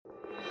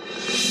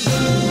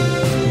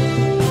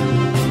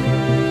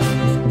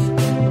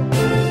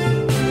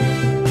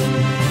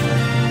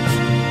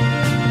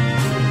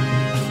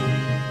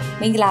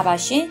လာပါ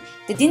ရှင်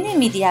ဒီ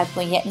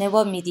နေ့မီဒီယာကွန်ရဲ့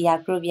Network Media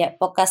Group ရဲ့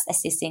Podcast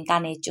အစီအစဉ်က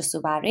နေကြို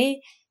ဆိုပါရစေ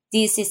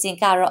ဒီအစီအ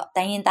စဉ်ကတော့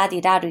တိုင်းရင်း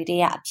သားဒေသ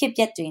တွေရဲ့အဖြစ်အ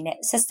ပျက်တွေနဲ့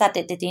ဆက်စပ်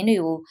တဲ့သတင်း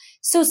တွေကို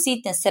စုစည်း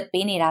တင်ဆက်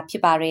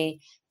ပေးနေတာဖြစ်ပါတယ်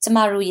ကျ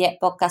မတို့ရဲ့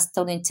Podcast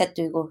ထုတ်လွှင့်ချက်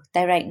တွေကို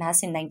Direct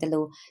နားဆင်နိုင်တယ်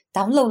လို့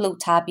Download လုပ်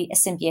ထားပြီးအ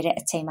ဆင်ပြေ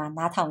တဲ့အချိန်မှာ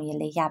နားထောင်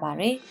ရင်လည်းရပါ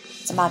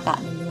တယ်ကျမ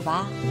ကနူး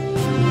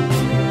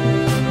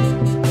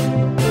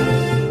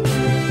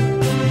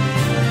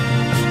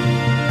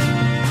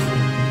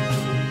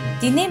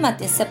နူးပါဒီနေ့မှ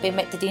တင်ဆက်ပေးမ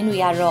ယ့်သတင်း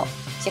တွေကတော့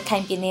ရခို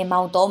င်ပြည်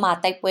နယ်မောင်တောမှာ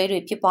တိုက်ပွဲ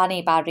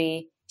တွေဖြစ်ပွားနေပါတယ်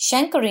။ရှ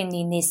မ်းက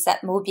ရင်နီနယ်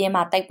စပ်မိုးပြင်း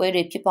မှာတိုက်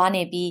ပွဲတွေဖြစ်ပွား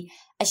နေပြီး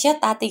အရက်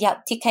သားတစ်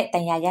ယောက်ထိခိုက်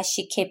ဒဏ်ရာရ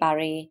ရှိခဲ့ပါ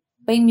တယ်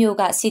။ပိန်းမျိုး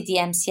က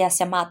CDM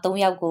ဆရာဆရာမ3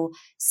ယောက်ကို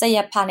စရ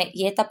ဖနဲ့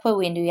ရဲ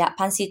တပ်ဖွဲ့ဝင်တွေက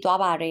ဖမ်း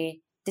ဆီးသွားပါတယ်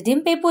။သတ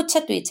င်းပေးပို့ချ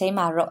က်တွေချိန်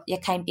မှာတော့ရ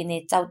ခိုင်ပြည်န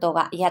ယ်ကြောက်တော်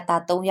ကအ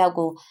ရက်သား3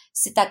ယောက်ကို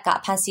စစ်တပ်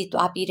ကဖမ်းဆီး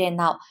သွားပြီး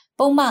တဲ့နောက်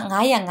ပုံမှန်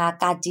905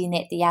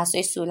ကကြီးနဲ့တရား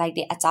စွဲဆို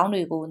လိုက်တဲ့အကြောင်း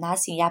တွေကို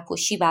နားဆင်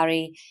ရဖို့ရှိပါ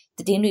တယ်။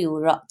သတင်းတွေ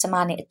ကိုတော့ကျမ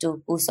နဲ့အတူ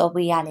ပူ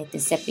စောပေးရနဲ့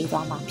တင်ဆက်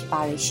ပေးသွားမှာဖြစ်ပါ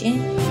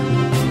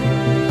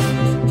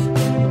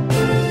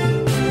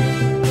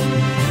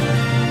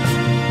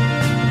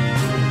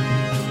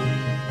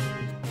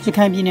ရဲ့ရှင်ရ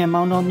ခိုင်ပြည်နယ်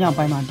မောင်တောမြောက်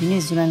ပိုင်း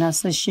မှာဒီနေ့ဇူလိုင်လ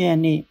18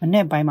ရက်နေ့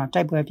မနေ့ပိုင်း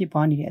မှာတိုက်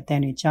ပွဲဖြစ်ပွားနေတဲ့အတ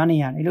န်းတွေကြားနေ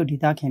ရတယ်လို့ဒေ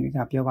သခံတွေ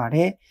ကပြောပါတ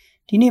ယ်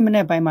။ဒီနေ့မ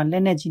နေ့ပိုင်းမှာ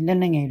လက်နက်ကြီး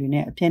လက်နက်ငယ်တွေ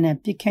နဲ့အပြင်းနဲ့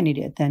ပစ်ခတ်နေ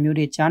တဲ့အတန်း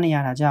မျိုးတွေကြားနေ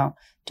ရတာကြောင့်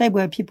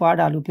တိုက်ပွဲဖြစ်ပွား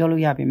တာလို့ပြော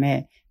လို့ရပေမဲ့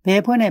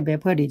ဘယ်ဖွဲ့နဲ့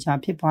ဘယ်ဖွဲ့တွေကြား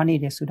ဖြစ်ပွားနေ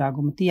တယ်ဆိုတာ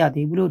ကိုမသိ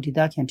ရသေးဘူးလို့ဒေသ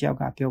ခံတယောက်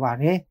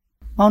ကပြောပါတယ်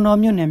။မောင်တော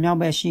မြို့နယ်မြောက်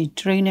ဘက်ရှိ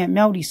ထရိန်း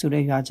နဲ့မြောက်ဒီဆို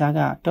တဲ့ရွာကြား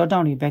ကတော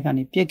တောင်တွေဘက်က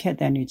နေပစ်ခတ်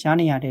တဲ့တွေကြား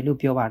နေရတယ်လို့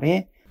ပြောပါတယ်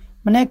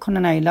။မနေ့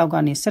9နာရီလောက်က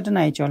နေ17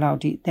နာရီကျော်လောက်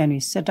အထိအတန်း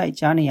တွေဆက်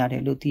တိုက်ကြားနေရ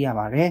တယ်လို့သိရ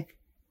ပါတယ်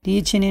။ဒီ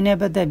အခြေအနေနဲ့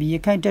ပတ်သက်ပြီး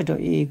ရခိုင်တပ်တော်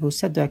AA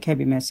ကိုဆက်သွယ်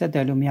ခဲ့ပေမဲ့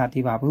ဆက်သွယ်လို့မ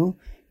ရသေးပါဘူး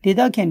။ဒေ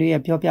သခံတွေ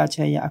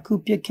ရဲ့ပြောပြချက်အရအခု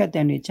ပစ်ခတ်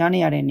တဲ့တွေကြားနေ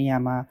ရတဲ့နေရာ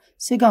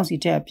မှာစစ်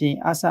ကောင်စီတပ်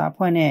အပြင်အာဆာအ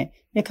ဖွဲ့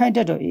နဲ့ရခိုင်တ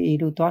ပ်တော် AA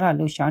တို့တွားတာ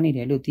လှုပ်ရှားနေတ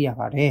ယ်လို့သိ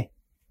ရပါတယ်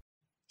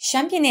။ရှ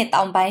မ်းပြည်နယ်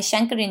တောင်ပို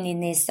င်းရှမ်းကရင်နီ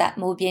နယ်စပ်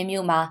မိုးပြ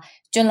င်းမြို့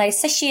မှာဇွန်လ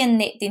18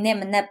ရက်နေ့ဒီ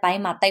နေ့မနက်ပို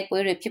င်းမှာတိုက်ပွဲ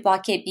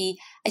တွေဖြစ်ပွားခဲ့ပြီး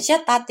အရ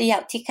က်သားတစ်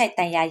ယောက်ထိခိုက်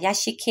ဒဏ်ရာရ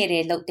ရှိခဲ့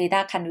တယ်လို့ဒေသ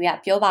ခံတွေက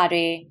ပြောပါ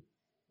တယ်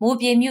။မိုး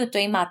ပြင်းမြို့တွ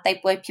င်းမှာ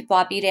တိုက်ပွဲဖြစ်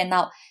ပွားပြီး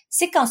တဲ့နောက်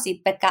စစ်ကောင်စီ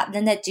ဘက်က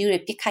လက်နက်ကြီး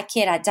တွေပစ်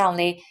ခတ်ခဲ့တာကြော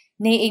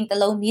င့်လေနေအိမ်တစ်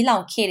လုံးမီးလော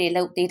င်ခဲ့တယ်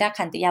လို့ဒေ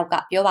သခံတယောက်က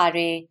ပြောပါ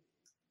တယ်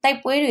။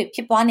တိုက်ပွဲ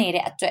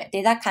တွေဖြစ်ပွားနေတဲ့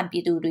အတွက်ဒေသခံပြ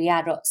ည်သူတွေက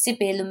တော့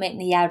စစ်ဘေးလူ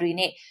မဲ့နေရာတွေ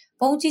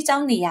နဲ့ဘုံကြီးကျော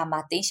င်းနေရာမှာ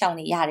တင်းရှောင်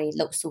နေရတယ်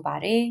လို့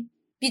ဆိုပါတယ်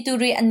။ပြည်သူ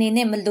တွေအနေ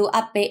နဲ့မလိုအ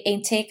ပ်ပဲအိ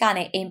မ်ထဲ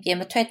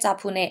ကနေအိမ်ပြင်မထွက်ကြ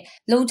ဖို့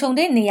နဲ့လုံခြုံ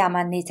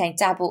တဲ့နေရာမှာနေ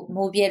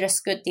ထိုင်ကြဖို့မိုးပြေ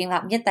rescue team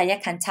ကမြစ်တာရ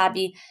က်ခံချ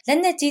ပြီး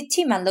လက်နက်ကြီးထိ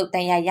မှန်လို့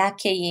တန်ရာရ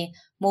ခဲ့ရင်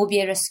မိုးပြေ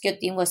rescue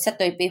team ကိုဆက်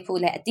သွယ်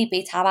ပေးဖို့လည်းအသိ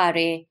ပေးထားပါ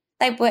တယ်။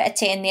တိုက်ပွဲ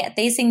အခြေအနေအ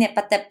သေးစိတ်နဲ့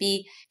ပတ်သက်ပြီး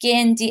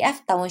KNDF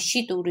တာဝန်ရှိ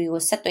သူတွေကို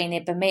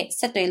ဆက်သွယ်နေပေမဲ့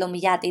ဆက်သွယ်လို့မ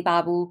ရသေးပါ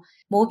ဘူး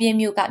။မိုး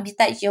ပြေမြို့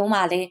ကမြစ်တပ်ရုံး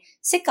မှာလ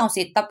ည်းစစ်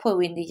ကောင်စီတပ်ဖွဲ့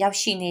ဝင်တွေ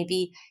ရောက်ရှိနေ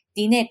ပြီး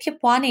ဒီ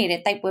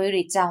နေ့ဖြစ်ပွားနေတဲ့တိုက်ပွဲ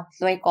တွေကြောင့်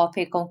လွယ်ကော်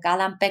ဖေကုံကား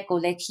လမ်းဘက်ကို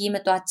လည်းခီးမ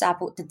တွားကြ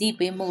ဖို့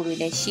တတိပေးမှုတွေ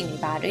လည်း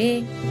ရှိနေပါတယ်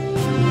။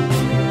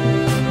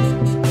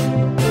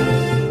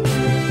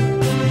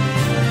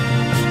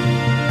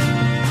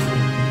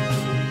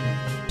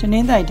တန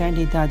င်္သာရီတို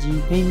င်းဒေသကြီး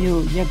ဘိ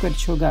န်းမြို့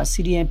ရက်ကွက်ချို့က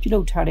CDM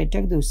ပြုလုပ်ထားတဲ့တ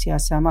က္ကသိုလ်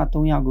ဆရာဆရာမ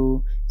3ယောက်ကို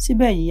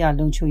စစ်ဘက်ရေးရ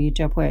လုံခြုံရေး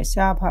တပ်ဖွဲ့ဆ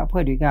ရာဖအ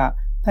ဖွဲ့တွေက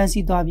ဖမ်း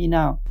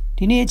ဆီးသွားပြီးနောက်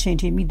ဒီနေ့အ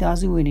ချိန်ထိမိသား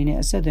စုဝင်တွေ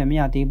နဲ့အဆက်အသွယ်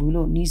မရသေးဘူး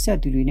လို့နှီး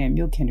ဆက်သူတွေ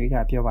နဲ့မြို့ခင်တွေ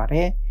ကပြောပါတ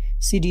ယ်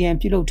။ CDM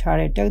ပြုလုပ်ထား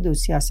တဲ့တက္ကသိုလ်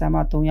ဆရာဆရာမ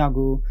3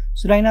ယောက်ကို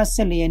ဇူလိုင်လ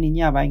14ရက်နေ့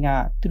ညပိုင်းက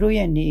သူတို့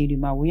ရဲ့နေအိမ်တွေ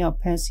မှာဝင်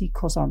ရောက်ဖမ်းဆီး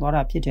ခေါ်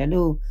ဆောင်သွားတာဖြစ်တယ်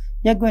လို့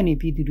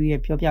ရက်ကွက်နေပြည်သူတွေ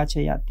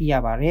ရဲ့ပြောပြချက်အ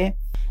ရသိရပါတယ်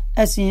။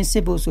အစင်းစ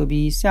စ်ဖို့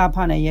ဆိုပြီးဆရာ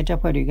ဖနဲ့ရဲ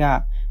တပ်ဖွဲ့တွေ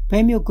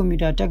ကဘဲမြို့ကွန်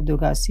ပျူတာတက္ကသို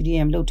လ်က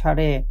CDM လုပ်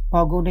ထားတဲ့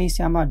ဘော်ကုန်းဒိန်း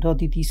ဆရာမဒေါ်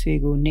တီတီ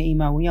ဆွေကိုနေအိမ်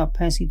မှာဝင်ရောက်ဖ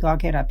မ်းဆီးသွား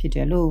ခဲ့တာဖြစ်တ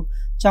ယ်လို့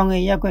ကြောင်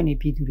ငယ်ရက်ကွက်နေ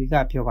ပြည်သူတွေက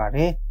ပြောပါ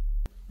တယ်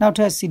။နောက်ထ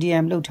ပ်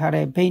CDM လုပ်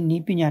ထားတဲ့ဘိ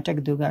န်းနီးပညာတက္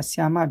ကသိုလ်ကဆ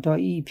ရာ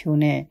မဒေါ်အီဖြိုး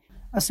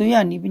နဲ့အစိုး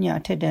ရနီး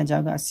ပညာအထက်တ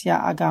န်းကျောင်းကဆရာ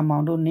အာကာ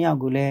မောင်တို့2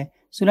ယောက်ကိုလည်း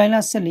ဇူလိုင်လ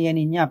14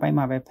ရက်နေ့ညပို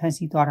င်းမှာပဲဖမ်း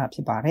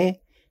ဆီးသွားတာဖြစ်ပါတယ်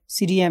။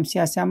 CDM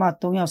ဆရာဆရာမ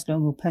3ယောက်စ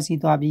လုံးကိုဖမ်းဆီး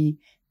သွားပြီး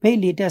ဘိတ်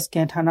latest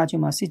scan ဌာနချု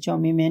ပ်မှာစစ်ကြော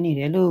မင်းမင်းနေ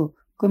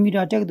တယ်လို့ကွန်ပျူ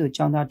တာတက္က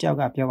သိုလ်ကျောင်းသားတ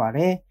ယောက်ကပြောပါ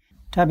တယ်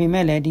။ဒါပေ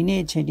မဲ့လည်းဒီနေ့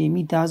အချိန်ထိ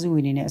မိသားစုဝ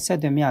င်တွေနဲ့အဆက်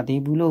အသွယ်မ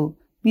ရသေး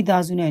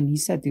ဘူးလို့မိသားစု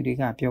နဲ့နှီးဆက်သူ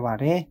တွေကပြောပါ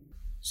တယ်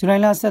။ဇူ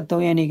လိုင်လ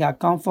23ရက်နေ့က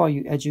Count for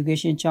You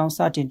Education ကျောင်းစ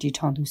တင်တည်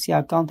ထောင်သူဆ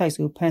ရာကောင်း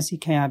တိုက်ဆိုဖမ်း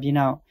ဆီးခံရပြီး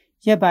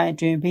နောက်ရက်ပိုင်း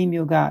အတွင်းဘိ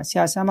န်းမျိုးကဆ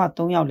ရာဆရာမ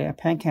3ယောက်လည်းအ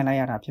ဖမ်းခံ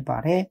လိုက်ရတာဖြစ်ပါ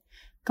တယ်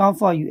။ Count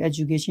for You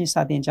Education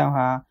စာတင်ကျောင်း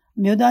ဟာ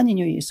အမျိုး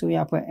သားညီညွတ်ရေးအစိုးရ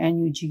အဖွဲ့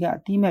NUG ကအ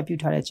တိအမှတ်ပြု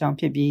ထားတဲ့ကျော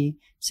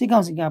င်းဖြစ်ပြီးစစ်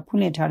ကောင်စီကဖွ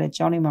င့်လှစ်ထား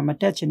တဲ့ကျောင်းတွေမှာ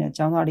မတက်ချင်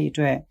တဲ့ကျောင်းသားတွေ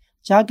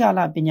အတွက်ဂျာကာ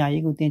လပညာ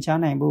ရေးကို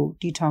သင်ကြားနိုင်ဖို့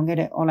တည်ထောင်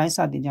ခဲ့တဲ့ online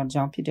စာတင်ကျောင်း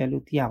တစ်ကျောင်းဖြစ်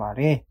တယ်လို့သိရပါ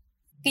တယ်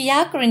။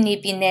ကယားကရင်နီ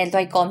ပြည်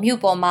နယ်လွိုက်ကော်မြို့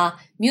ပေါ်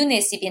မှာမြို့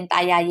နယ်စီပင်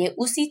သားရ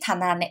ရဲ့ဦးစီးဌာ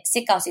နနဲ့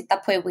စစ်ကောင်စီ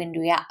တပ်ဖွဲ့ဝင်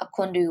တွေက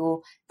အခွန်တွေ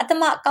ကိုအ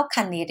တမအကောက်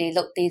ခံနေ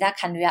တယ်လို့ဒေသ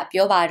ခံတွေက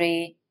ပြောပါ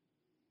တယ်။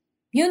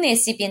မြို့နယ်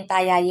စီ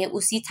ပင်သားရရဲ့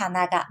ဦးစီးဌာန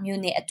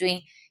ကမြို့နယ်အတွ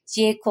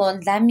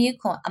င်းရေခွန်လမ်းမြေ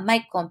ခွန်အမို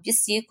က်ခွန်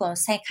ပစ္စ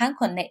ည်းခွန်ဆိုင်ခန်း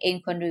ခွန်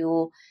နဲ့အိမ်ခွန်တွေ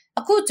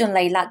ကိုအခုဇွန်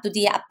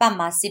လဒုတိယအပတ်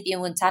မှာစီပင်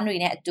ဝန်ထမ်းတွေ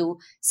နဲ့အတူ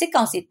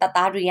စစ်ကောင်စီ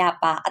တပ်သားတွေက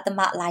ပါအတ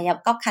မလာရော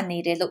က်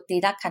ကောက်ခံနေတယ်လို့ဒေ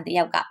သခံတ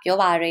ယောက်ကပြော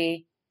ပါတယ်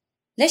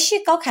။ လက်ရှိ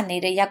ကောက်ခံနေ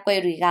တဲ့ရက်ွ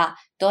က်တွေက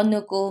ဒေါ်နု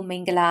ကိုမ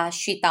င်္ဂလာ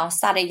ရွှေတောင်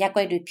စတဲ့ရက်ွ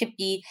က်တွေဖြစ်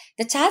ပြီးတ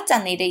ခြားကျ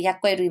န်နေတဲ့ရ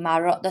က်ွက်တွေမှာ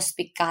တော့ the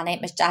speaker နဲ့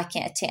မကြခ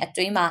င်အချိန်အ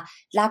တွင်းမှာ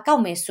လာကော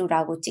က်မယ်ဆိုတာ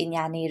ကိုကြေ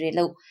ညာနေတယ်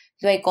လို့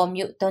လွယ်ကော်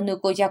မြို့ဒေါ်နု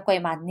ကိုရက်ွ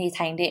က်မှာနေ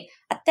ထိုင်တဲ့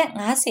အသက်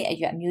50အ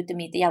ရွယ်အမျိုးသ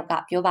မီးတစ်ယောက်က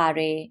ပြောပါ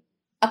တယ်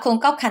အခု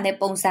ကောက်ခံတဲ့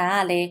ပုံစံက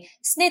လည်း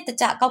စနစ်တ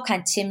ကျကောက်ခံ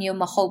ခြင်းမျိုး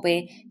မဟုတ်ပဲ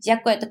ရ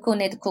က်ွက်တစ်ခု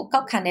နဲ့တစ်ခု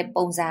ကောက်ခံတဲ့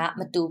ပုံစံက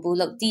မတူဘူး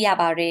လို့သိရ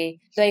ပါတယ်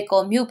လွယ်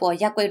ကော်မြို့ပေါ်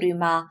ရက်ွက်တွေ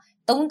မှာ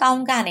3000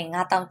ကနေ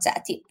5000ကျပ်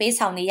အထိပေး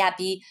ဆောင်နေရ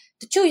ပြီး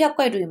တချို့ရ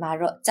က်ွက်တွေမှာ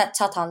တော့ကျပ်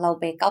6000လောက်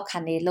ပဲကောက်ခံ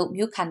နေလို့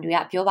မြို့ခံတွေက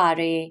ပြောပါ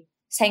တယ်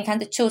ဆိုင်ခန်း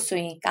တချို့ဆို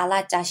ရင်ကာလ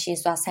ကြာရှည်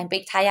စွာဆိုင်ပိ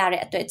တ်ထားရ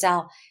တဲ့အတွက်ကြော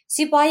င့်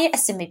စီးပွားရေးအ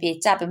ဆင်မပြေ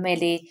ကြပေမဲ့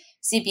လေ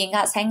စီပင်က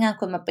ဆိုင်ငံ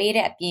ခွင့်မပေး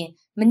တဲ့အပြင်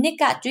မနစ်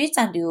ကကျွေး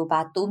ကြံတွေကိုပါ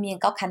တိုးမြင့်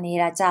ကောက်ခံနေ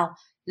တာကြောင့်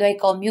လွယ်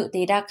ကော်မြို့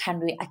ဒေသခံ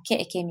တွေအခက်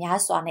အခဲများ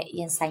စွာနဲ့ရ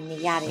င်ဆိုင်နေ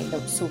ရတယ်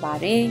လို့ဆိုပါ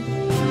တယ်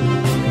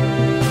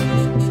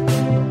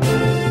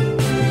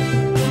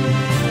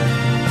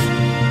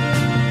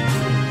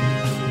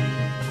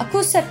အခု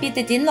ဆက်ပြီး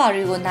တင်လွှာ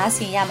တွေကိုနားဆ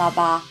င်ရမှာ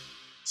ပါ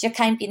ရ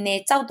ခိုင်ပြည်နယ်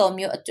ကြောက်တော်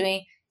မြို့အတွင်း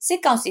စ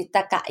စ်ကောင်စီတ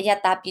ပ်ကအယက်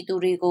သားပြည်သူ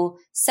တွေကို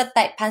ဆက်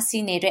တိုက်ဖမ်း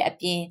ဆီးနေတဲ့အ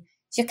ပြင်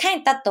ရခိုင်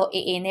တပ်တော်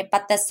AA နဲ့ပ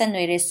တ်သက်ဆက်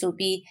နွယ်တဲ့ဆို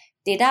ပြီး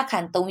ဒေသခံ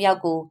3ယော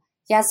က်ကို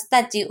ရာဇသ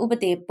တ်ကြီးဥပ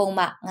ဒေပုံ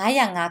မှ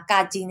905က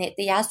ကြီးနဲ့တ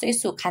ရားစွဲ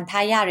ဆိုခံ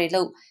ထားရတယ်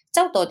လို့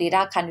ကြောက်တော်ဒေသ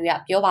ခံတွေက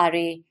ပြောပါတ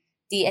ယ်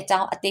ဒီအကြော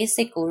င်းအသေး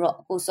စိတ်ကိုတော့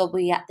ကိုစော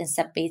ပွေးရတင်ဆ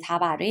က်ပေးထား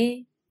ပါတယ်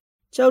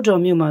ကြောက်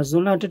တော်မြို့မှာဇွ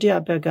န်လတတိယ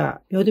အပတ်က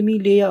မျိုးသမီး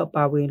4ယောက်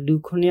ပါဝင်လူ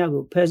9ယောက်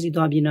ကိုဖမ်းဆီး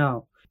သွားပြီးနောက်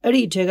အဲ့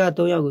ဒီအထက်က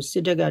3ယောက်ကိုစ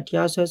စ်တပ်ကတ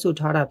ရားစွဲဆို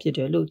ထားတာဖြစ်တ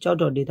ယ်လို့ကြောက်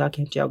တော်ဒေသ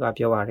ခံတယောက်က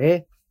ပြောပါတယ်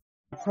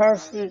ဖမ်း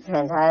ဆီးခံ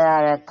ထားရ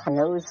တဲ့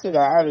9ဦးရှိတ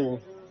ယ်အဲ့ဒီ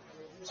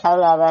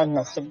6လပိုင်း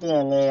21ရ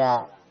က်နေ့က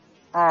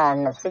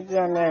21ရ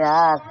က်နေ့က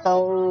3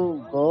ဦး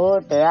ကို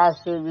တရား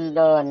စွဲပြီး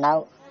တော့နော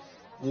က်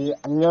ဒီ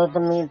အမျိုးသ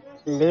မီး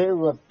4ဦး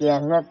ကိုပြန်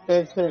လွှတ်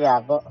ပေးခဲ့တာ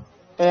ပေါ့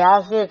တ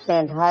ရားစွဲခံ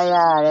ထားရ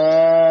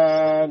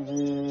တဲ့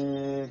ဒီ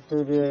သူ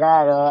တွေက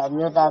တော့အ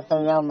မျိုးသား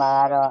3ယောက်မှာ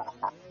တော့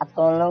အ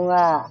ကုန်လုံးက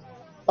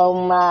ပုံ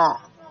မှန်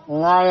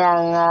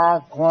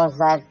905ခွန်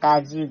စာကာ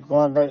ကြီးခွ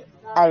န်ပဲ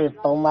အဲ့ဒီ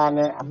ပုံမှန်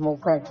နဲ့အမှု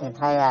ဖွင့်ခံ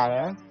ထားရတ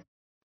ယ်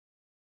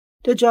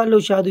တကြလှု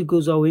ပ်ရှားသူ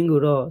ကိုဇော်ဝင်း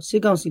ကိုတော့စ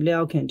စ်ကောင်စီလက်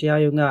အောက်ခံတ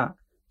ရားရုံးက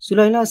ဇူ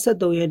လိုင်လ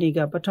23ရက်နေ့က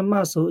ပထမ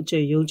ဆုံးအကြိ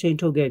မ်ရုံးချိန်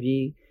ထုတ်ခဲ့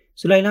ပြီး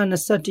ဇူလိုင်လ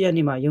21ရက်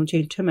နေ့မှာရုံးချိ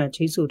န်ထပ်မံ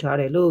ချိတ်ဆို့ထား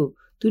တယ်လို့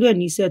သူတဲ့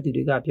နီးစပ်သူ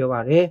တွေကပြော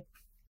ပါတယ်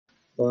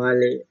ဟိုက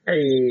လေအဲ့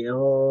ဒီ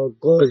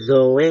ကို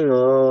ဇော်ဝင်း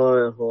ကို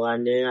ဟိုက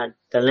နေက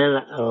တလင်း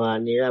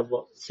နေရ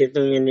ပေါ့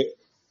73ရက်နေ့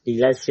ဒီ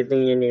လ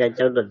73ရက်နေ့က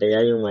ကြောက်တော့တ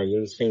ရားရုံးမှာ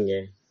ရုံးချိန်တ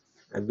ယ်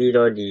ပြီး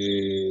တော့ဒီ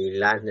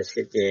လ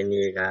20ရက်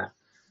နေ့က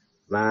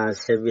မ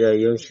ဆက်ပြီးတော့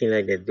ရုံးချိန်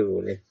လိုက်တဲ့သူ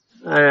ကိုလေ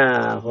အဲ့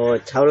ဒါ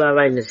6လ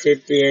ပိုင်း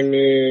21ရက်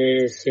နေ့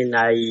စင်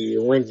နာရီ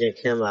ဝန်းကျင်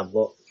ခန့်မှာ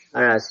ပေါ့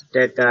အဲ့ဒါစတ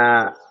က်က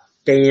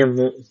တရင်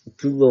မှု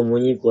သူ့ဘုံမ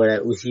ကြီးကိုယ်တို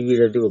င်ဦးစီးပြီး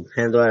တော့သူ့ကိုဖ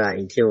မ်းသွားတာအ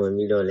င်ထင်ဝင်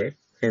ပြီးတော့လေ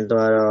ဖမ်း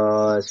သွား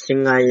တော့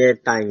15ရက်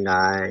တိုင်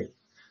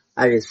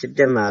အဲ့ဒီစတ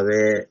က်မှာပဲ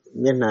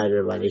မျက်နှာ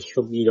တွေပါလေရှု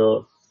ပ်ပြီးတော့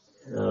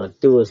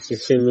သူ့ကိုစစ်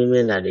စင်မ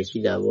င်းတာတွေရှိ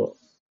တာပေါ့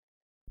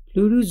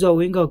လူလူဇော်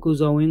ဝင်းကကို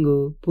ဇော်ဝင်း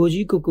ကိုဘိုး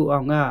ကြီးကို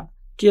အောင်က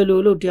တရားလို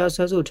လို့တရား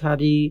စွဲဆိုထား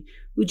ပြီး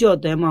ဥကျော်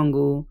တန်းမောင်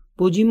ကို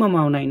ဘိုးကြီးမ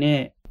မောင်နိုင်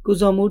နဲ့ကို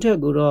ဇော်မိုးထက်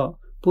ကိုတော့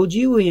ဗိုလ်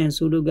ကြီးဝေယံ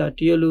စုတို့ကတ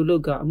ရားလိုလု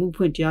ပ်ကအမှု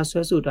ဖွင့်တရား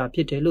စွဲဆိုတာဖြ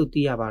စ်တယ်လို့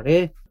သိရပါတ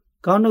ယ်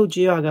။ခေါင်းနှုတ်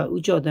ကျေးရွာကဥ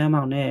ကျော်တန်း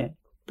မောင်နဲ့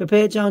ပဖဲ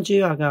အချောင်းကျေး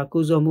ရွာက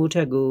ကိုဇော်မိုးထ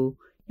က်ကို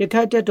ရ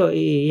ခိုင်တပ်တော်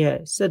AA ရဲ့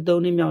73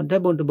နှစ်မြောက်ဓာ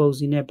တ်ပုံတပုံ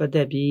စီနဲ့ပတ်သ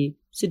က်ပြီး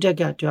စစ်တပ်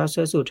ကတရား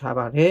စွဲဆိုထား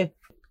ပါတယ်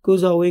။ကို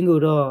ဇော်ဝင်းကို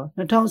တော့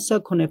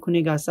2018ခုနှ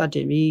စ်ကစတ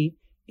င်ပြီး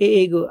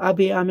AA ကိုအ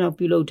ပေးအမြောက်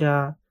ပြုလုပ်တာ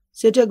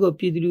စစ်တပ်ကို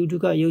ပြည်သူလူထု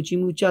ကယုံကြည်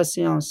မှုကျဆ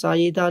င်းအောင်စာ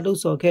ရေးသားလှုံ့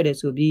ဆော်ခဲ့တယ်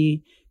ဆိုပြီး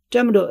တ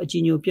က်မတော်အ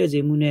ကြီးညိုပြည့်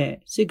စုံမှုနဲ့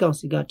စစ်ကောင်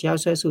စီကတရား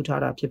စွဲဆို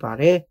ထားတာဖြစ်ပါ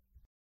တယ်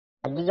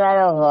။အဓိက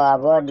တော့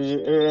ဘောဒီ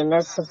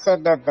နဲ့ဆက်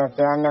တဲ့တ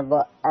ရားနဲ့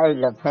ပေါ့အဲ့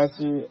လိုဖက်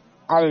စီ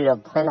အဲ့လို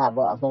ဖွင့်တာ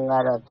ပေါ့အမှုက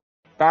တော့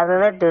ဒါပေ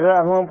မဲ့သူတို့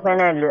အမှုဖွင့်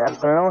တဲ့လူအ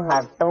ကုန်လုံးဟာ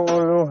3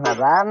ဦးလုံးဟာ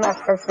ဘာမှ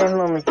ဆက်စပ်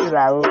မှုမရှိ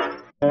ပါဘူး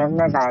။လက်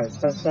နက်ကိုင်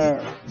ဆက်စစ်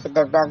တ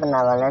ပ်ပြဿနာ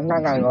ပါလက်န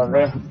က်ကိုင်ကို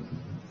ပဲ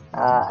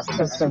ဆ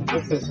က်ဖြ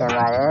စ်စီချင်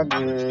ပါတယ်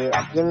ဒီ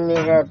အပြင်းနေ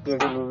တဲ့ပြည်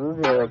သူလူထု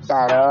တွေကိုကြ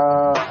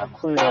တော့အ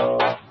ခုလို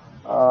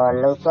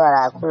လောက်သွား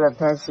တာအခုလို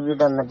ဖမ်းဆီးပြီး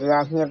တော့မတ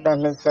ရားညှပ်ပ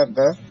နှိပ်စက်တ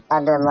ယ်အ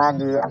တမ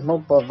ဒီအမှု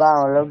ပေါ်ပေါ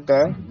အောင်လုပ်တ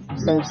ယ်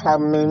စိတ်ချ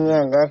မင်းမြ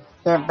င့်တယ်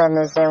ညှပ်ပ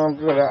နှိပ်စက်မှု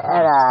ပြတယ်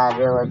အဲ့ဒါ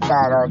တွေကိုကြ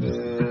တော့ဒီ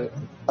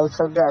အုပ်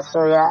ချုပ်တဲ့အ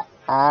စိုးရ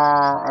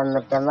အမ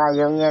တမ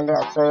ရုံးရတဲ့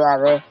အစိုးရ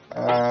ပဲ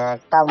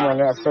တောက်ဝင်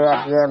တဲ့အစိုးရ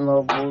ပြမဟု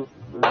တ်ဘူး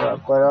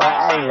ကိုရော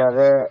အဲ့လို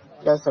ပဲ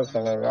လက်ဆက်ရှ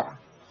င်နေဗျ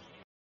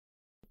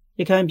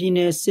ရခိုင်ပြည်န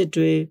ယ်စစ်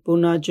တွေပု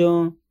ဏ္ဏားကျွ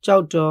န်းကြော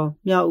က်တော်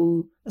မြောက်ဦး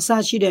အစ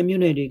ရှိတဲ့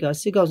မြို့နယ်တွေက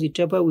စစ်ကောင်စီတ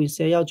ပ်ဖွဲ့ဝင်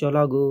10ယောက်ကျော်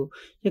လောက်ကို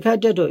ရခိုင်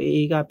တပ်တော်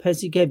AA ကဖမ်း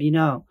ဆီးခဲ့ပြီး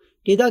နောက်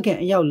ဒေသခံ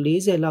အယောက်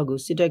40လောက်ကို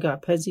စစ်တပ်က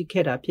ဖမ်းဆီး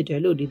ခဲ့တာဖြစ်တ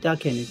ယ်လို့ဒေသ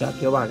ခံတွေက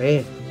ပြောပါတယ်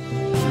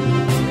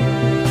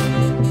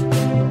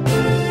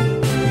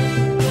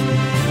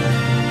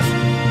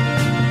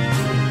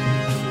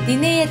ဒီ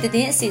နေ့ရဲ့သတ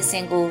င်းအစီအစ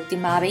ဉ်ကိုဒီ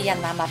မှာပဲရ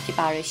နာမှာဖြစ်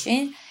ပါရရှ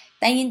င်။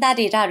တိုင်းရင်းသား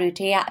ဒေသတွေ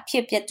ထဲကအဖြ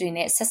စ်အပျက်တွေ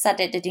နဲ့ဆက်ဆက်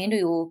တဲ့သတင်း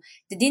တွေကို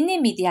သတင်းနဲ့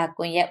မီဒီယာ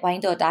ကွန်ရက်ဝို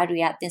င်းတော်သားတွေ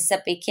ကတင်ဆ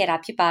က်ပေးခဲ့တာ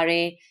ဖြစ်ပါတ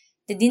ယ်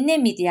။ သတင်းနဲ့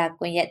မီဒီယာ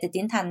ကွန်ရက်သတ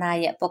င်းဌာန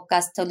ရဲ့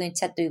podcast ထုတ်လွှင့်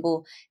ချက်တွေကို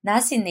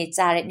နားဆင်နေ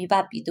ကြတဲ့မိဘ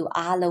ပြည်သူ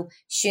အားလုံး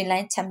ရှင်လ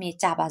န်းချမ်းမြေ့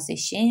ကြပါစေ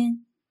ရှင်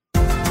။